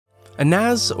A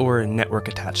NAS, or Network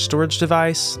Attached Storage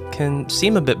Device, can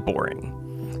seem a bit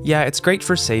boring. Yeah, it's great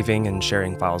for saving and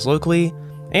sharing files locally,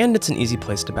 and it's an easy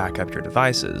place to back up your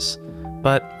devices,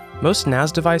 but most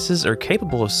NAS devices are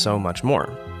capable of so much more.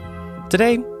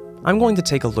 Today, I'm going to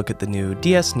take a look at the new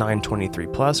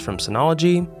DS923 Plus from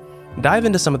Synology, dive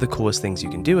into some of the coolest things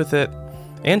you can do with it,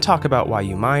 and talk about why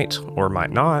you might, or might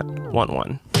not, want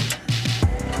one.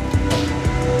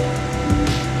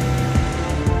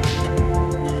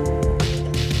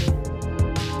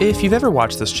 If you've ever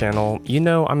watched this channel, you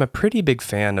know I'm a pretty big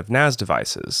fan of NAS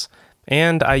devices,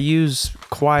 and I use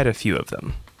quite a few of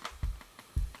them.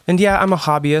 And yeah, I'm a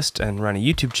hobbyist and run a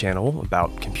YouTube channel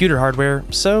about computer hardware,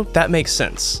 so that makes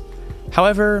sense.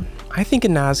 However, I think a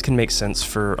NAS can make sense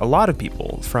for a lot of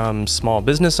people, from small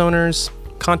business owners,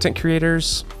 content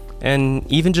creators, and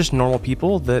even just normal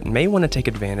people that may want to take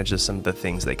advantage of some of the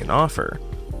things they can offer.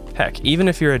 Heck, even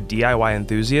if you're a DIY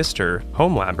enthusiast or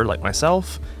home labber like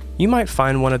myself, you might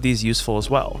find one of these useful as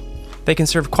well. They can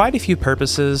serve quite a few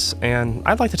purposes, and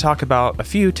I'd like to talk about a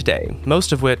few today,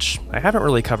 most of which I haven't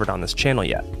really covered on this channel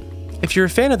yet. If you're a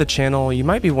fan of the channel, you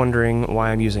might be wondering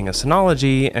why I'm using a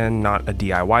Synology and not a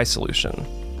DIY solution.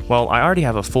 Well, I already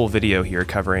have a full video here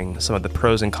covering some of the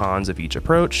pros and cons of each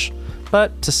approach,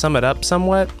 but to sum it up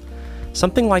somewhat,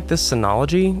 something like this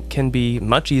Synology can be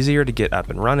much easier to get up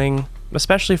and running,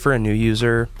 especially for a new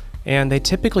user, and they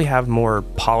typically have more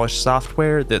polished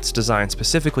software that's designed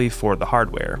specifically for the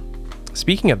hardware.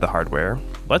 Speaking of the hardware,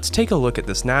 let's take a look at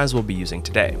this NAS we'll be using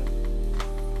today.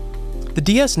 The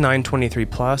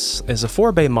DS923 Plus is a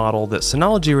 4-bay model that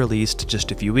Synology released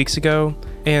just a few weeks ago,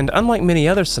 and unlike many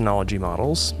other Synology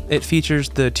models, it features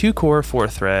the 2-core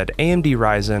 4-thread AMD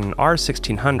Ryzen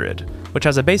R1600, which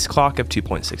has a base clock of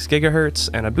 2.6 GHz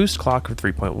and a boost clock of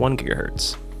 3.1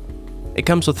 GHz. It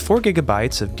comes with 4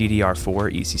 GB of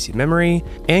DDR4 ECC memory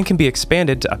and can be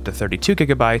expanded to up to 32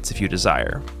 GB if you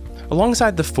desire.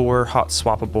 Alongside the 4 hot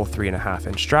swappable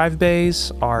 3.5-inch drive bays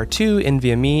are 2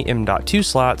 NVMe M.2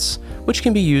 slots, which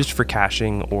can be used for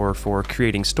caching or for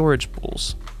creating storage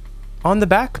pools. On the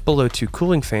back, below 2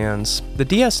 cooling fans, the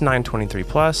DS923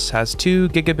 Plus has 2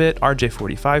 gigabit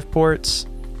RJ45 ports,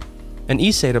 an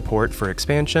eSATA port for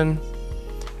expansion,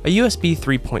 a USB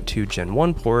 3.2 Gen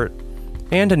 1 port,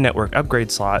 and a network upgrade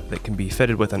slot that can be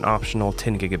fitted with an optional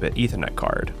 10 gigabit Ethernet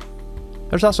card.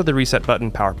 There's also the reset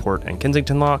button, power port, and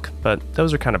Kensington lock, but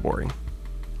those are kind of boring.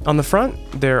 On the front,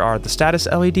 there are the status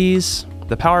LEDs,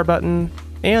 the power button,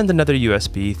 and another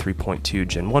USB 3.2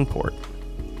 Gen 1 port.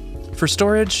 For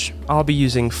storage, I'll be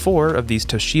using 4 of these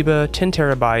Toshiba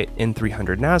 10TB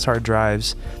N300 NAS hard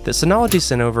drives that Synology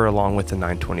sent over along with the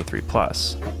 923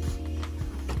 Plus.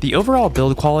 The overall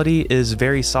build quality is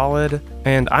very solid,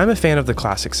 and I'm a fan of the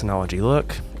classic Synology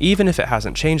look, even if it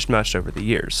hasn't changed much over the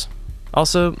years.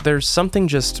 Also, there's something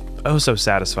just oh so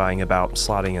satisfying about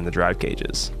slotting in the drive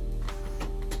cages.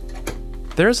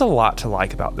 There's a lot to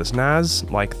like about this NAS,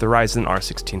 like the Ryzen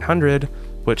R1600,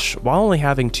 which, while only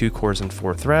having 2 cores and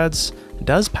 4 threads,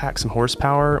 does pack some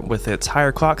horsepower with its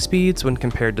higher clock speeds when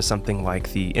compared to something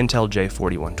like the Intel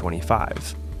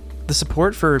J4125. The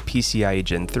support for PCIe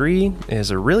Gen 3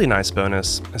 is a really nice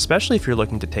bonus, especially if you're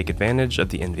looking to take advantage of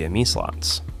the NVMe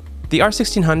slots. The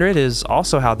R1600 is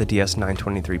also how the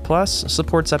DS923 Plus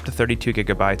supports up to 32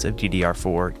 GB of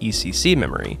DDR4 ECC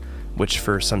memory, which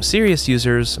for some serious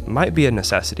users might be a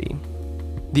necessity.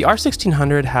 The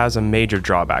R1600 has a major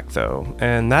drawback though,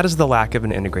 and that is the lack of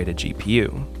an integrated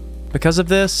GPU. Because of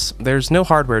this, there's no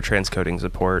hardware transcoding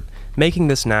support, making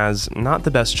this NAS not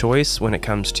the best choice when it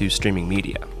comes to streaming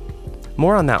media.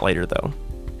 More on that later though.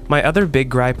 My other big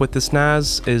gripe with this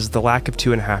NAS is the lack of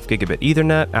 2.5 gigabit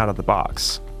Ethernet out of the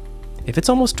box. If it's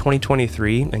almost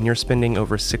 2023 and you're spending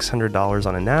over $600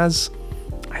 on a NAS,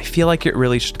 I feel like it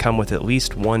really should come with at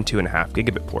least one 2.5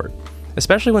 gigabit port,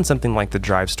 especially when something like the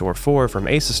DriveStore 4 from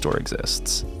Asus Store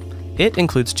exists. It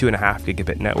includes 2.5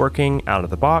 gigabit networking out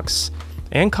of the box,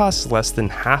 and costs less than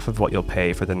half of what you'll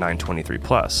pay for the 923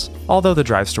 Plus, although the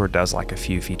DriveStore does like a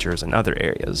few features in other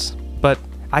areas. But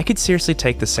I could seriously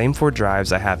take the same 4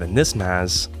 drives I have in this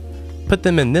NAS, put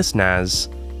them in this NAS,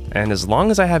 and as long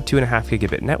as I have 2.5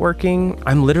 gigabit networking,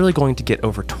 I'm literally going to get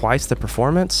over twice the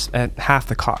performance at half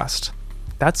the cost.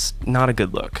 That's not a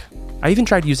good look. I even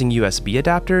tried using USB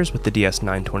adapters with the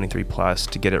DS923 Plus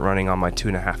to get it running on my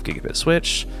 2.5 gigabit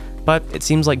switch, but it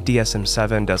seems like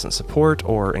DSM7 doesn't support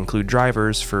or include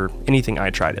drivers for anything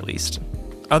I tried at least.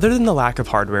 Other than the lack of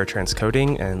hardware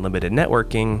transcoding and limited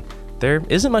networking, there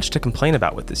isn't much to complain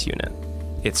about with this unit.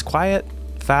 It's quiet,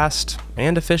 fast,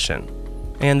 and efficient,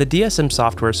 and the DSM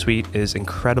software suite is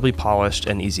incredibly polished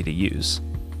and easy to use.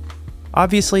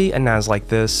 Obviously, a NAS like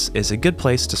this is a good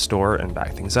place to store and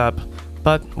back things up,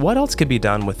 but what else could be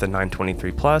done with the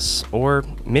 923 Plus or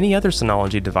many other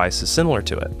Synology devices similar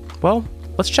to it? Well,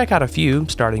 let's check out a few,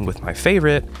 starting with my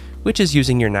favorite, which is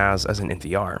using your NAS as an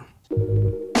NVR.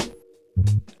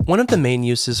 One of the main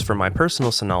uses for my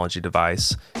personal Synology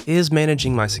device is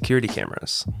managing my security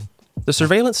cameras. The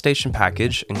surveillance station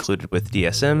package included with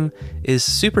DSM is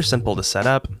super simple to set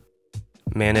up,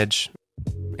 manage,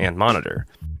 and monitor.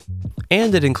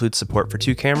 And it includes support for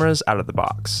 2 cameras out of the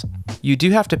box. You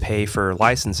do have to pay for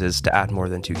licenses to add more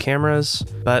than 2 cameras,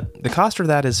 but the cost for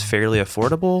that is fairly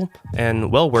affordable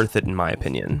and well worth it in my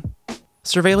opinion.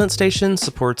 Surveillance Station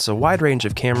supports a wide range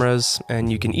of cameras,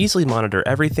 and you can easily monitor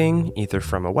everything either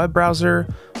from a web browser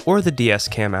or the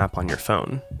DSCam app on your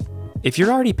phone. If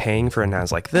you're already paying for a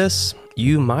NAS like this,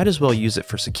 you might as well use it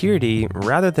for security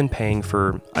rather than paying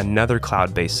for another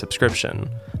cloud-based subscription.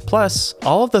 Plus,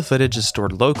 all of the footage is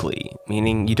stored locally,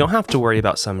 meaning you don't have to worry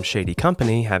about some shady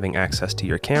company having access to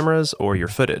your cameras or your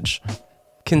footage.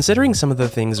 Considering some of the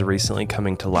things recently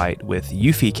coming to light with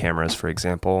UFI cameras, for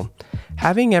example,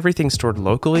 having everything stored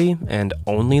locally and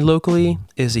only locally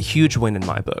is a huge win in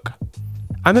my book.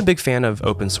 I'm a big fan of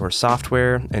open source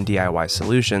software and DIY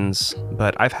solutions,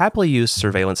 but I've happily used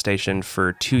Surveillance Station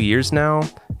for 2 years now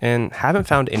and haven't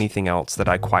found anything else that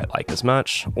I quite like as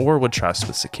much or would trust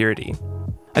with security.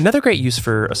 Another great use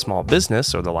for a small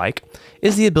business or the like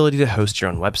is the ability to host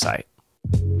your own website.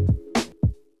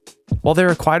 While there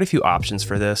are quite a few options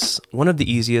for this, one of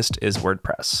the easiest is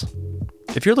WordPress.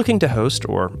 If you're looking to host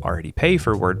or already pay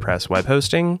for WordPress web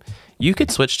hosting, you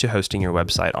could switch to hosting your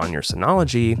website on your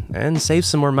Synology and save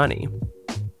some more money.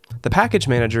 The package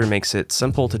manager makes it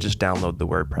simple to just download the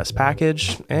WordPress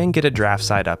package and get a draft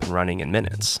site up and running in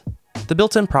minutes. The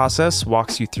built-in process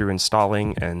walks you through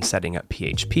installing and setting up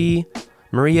PHP,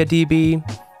 MariaDB,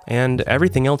 and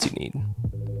everything else you need.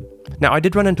 Now, I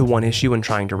did run into one issue when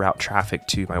trying to route traffic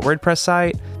to my WordPress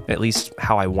site, at least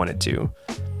how I wanted to.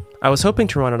 I was hoping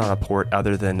to run it on a port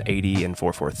other than 80 and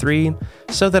 443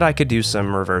 so that I could do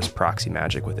some reverse proxy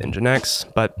magic with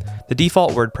Nginx, but the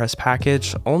default WordPress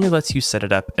package only lets you set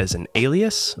it up as an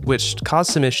alias, which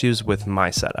caused some issues with my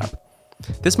setup.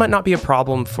 This might not be a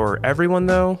problem for everyone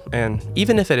though, and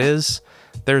even if it is,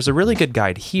 there's a really good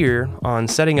guide here on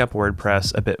setting up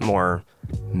WordPress a bit more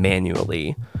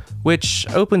manually, which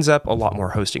opens up a lot more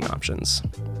hosting options.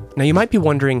 Now you might be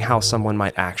wondering how someone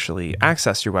might actually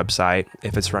access your website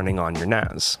if it's running on your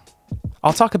NAS.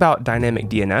 I'll talk about dynamic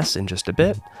DNS in just a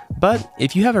bit, but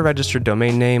if you have a registered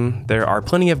domain name, there are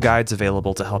plenty of guides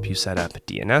available to help you set up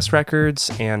DNS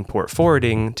records and port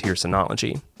forwarding to your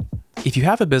Synology. If you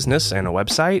have a business and a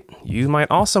website, you might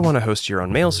also want to host your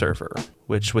own mail server,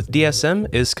 which with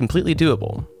DSM is completely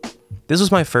doable. This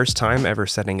was my first time ever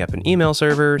setting up an email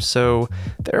server, so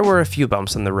there were a few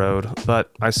bumps in the road,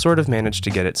 but I sort of managed to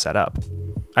get it set up.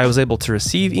 I was able to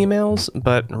receive emails,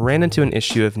 but ran into an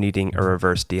issue of needing a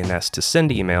reverse DNS to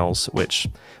send emails, which,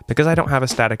 because I don't have a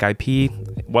static IP,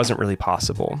 wasn't really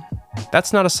possible.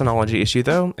 That's not a Synology issue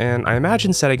though, and I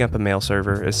imagine setting up a mail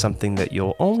server is something that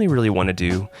you'll only really want to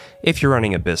do if you're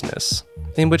running a business,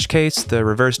 in which case the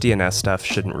reverse DNS stuff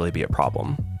shouldn't really be a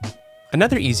problem.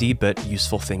 Another easy but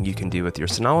useful thing you can do with your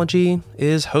Synology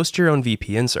is host your own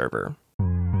VPN server.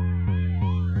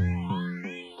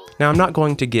 Now, I'm not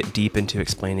going to get deep into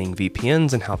explaining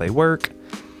VPNs and how they work,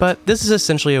 but this is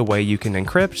essentially a way you can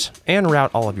encrypt and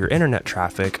route all of your internet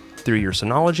traffic through your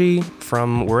Synology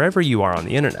from wherever you are on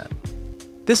the internet.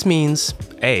 This means,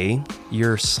 A,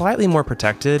 you're slightly more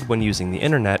protected when using the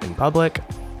internet in public,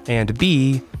 and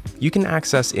B, you can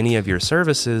access any of your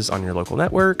services on your local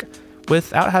network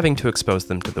without having to expose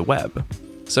them to the web.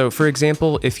 So for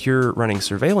example, if you're running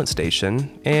Surveillance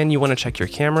Station and you want to check your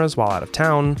cameras while out of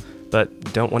town,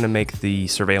 but don't want to make the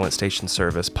Surveillance Station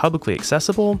service publicly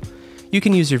accessible, you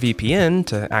can use your VPN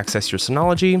to access your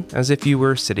Synology as if you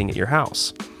were sitting at your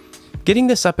house. Getting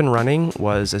this up and running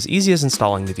was as easy as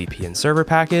installing the VPN Server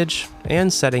package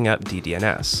and setting up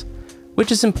DDNS,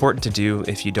 which is important to do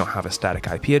if you don't have a static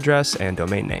IP address and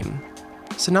domain name.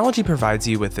 Synology provides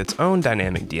you with its own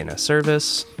dynamic DNS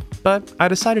service, but I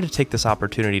decided to take this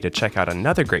opportunity to check out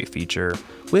another great feature,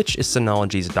 which is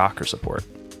Synology's Docker support.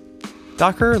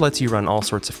 Docker lets you run all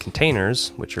sorts of containers,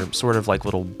 which are sort of like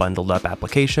little bundled up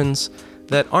applications,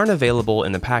 that aren't available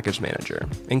in the package manager,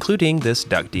 including this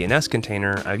DuckDNS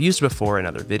container I've used before in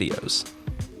other videos.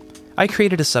 I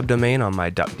created a subdomain on my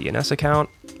DuckDNS account,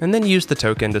 and then used the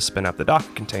token to spin up the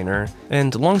Docker container,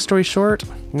 and long story short,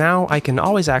 now I can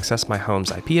always access my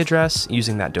home's IP address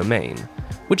using that domain,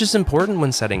 which is important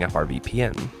when setting up our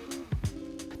VPN.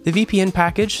 The VPN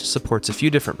package supports a few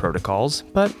different protocols,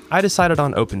 but I decided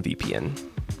on OpenVPN.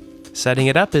 Setting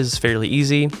it up is fairly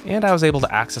easy, and I was able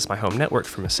to access my home network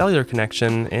from a cellular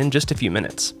connection in just a few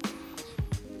minutes.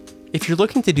 If you're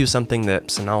looking to do something that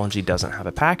Synology doesn't have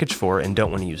a package for and don't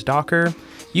want to use Docker,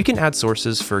 you can add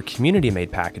sources for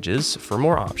community-made packages for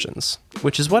more options,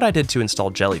 which is what I did to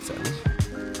install Jellyfin.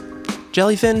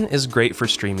 Jellyfin is great for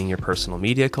streaming your personal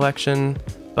media collection,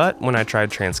 but when I tried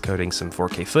transcoding some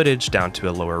 4K footage down to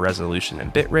a lower resolution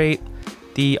and bitrate,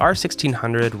 the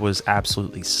R1600 was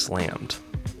absolutely slammed.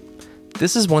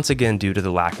 This is once again due to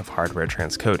the lack of hardware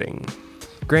transcoding.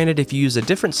 Granted, if you use a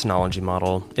different Synology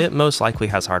model, it most likely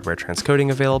has hardware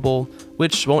transcoding available,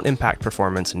 which won't impact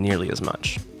performance nearly as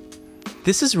much.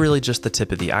 This is really just the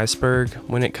tip of the iceberg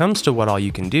when it comes to what all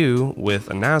you can do with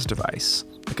a NAS device,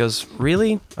 because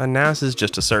really, a NAS is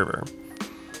just a server.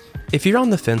 If you're on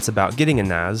the fence about getting a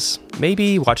NAS,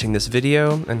 maybe watching this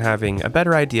video and having a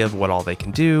better idea of what all they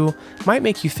can do might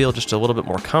make you feel just a little bit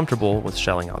more comfortable with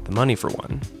shelling out the money for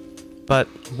one. But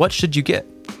what should you get?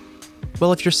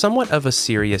 Well, if you're somewhat of a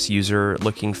serious user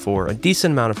looking for a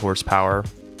decent amount of horsepower,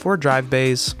 4 drive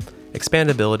bays,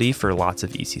 expandability for lots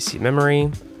of ECC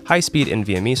memory, high-speed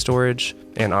NVMe storage,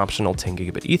 and optional 10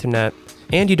 gigabit Ethernet,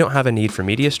 and you don't have a need for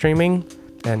media streaming,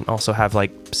 and also have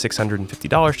like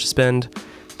 $650 to spend,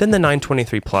 then the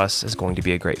 923 Plus is going to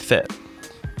be a great fit.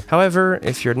 However,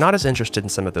 if you're not as interested in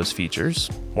some of those features,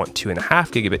 want 2.5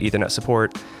 gigabit Ethernet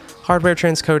support, hardware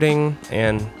transcoding,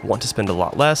 and want to spend a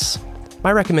lot less,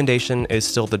 my recommendation is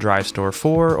still the DriveStore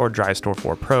 4 or DriveStore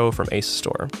 4 Pro from Asus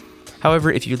Store.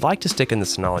 However, if you'd like to stick in the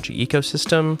Synology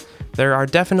ecosystem, there are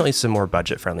definitely some more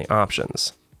budget-friendly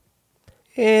options.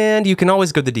 And you can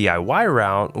always go the DIY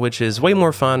route, which is way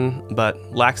more fun, but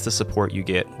lacks the support you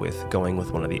get with going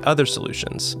with one of the other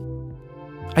solutions.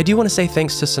 I do want to say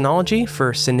thanks to Synology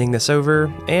for sending this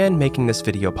over and making this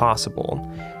video possible,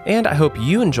 and I hope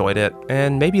you enjoyed it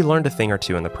and maybe learned a thing or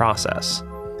two in the process.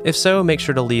 If so, make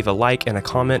sure to leave a like and a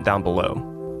comment down below.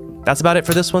 That's about it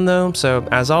for this one though, so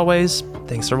as always,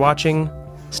 thanks for watching,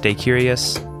 stay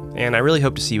curious, and I really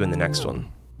hope to see you in the next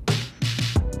one.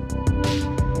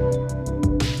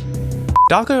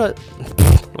 Docker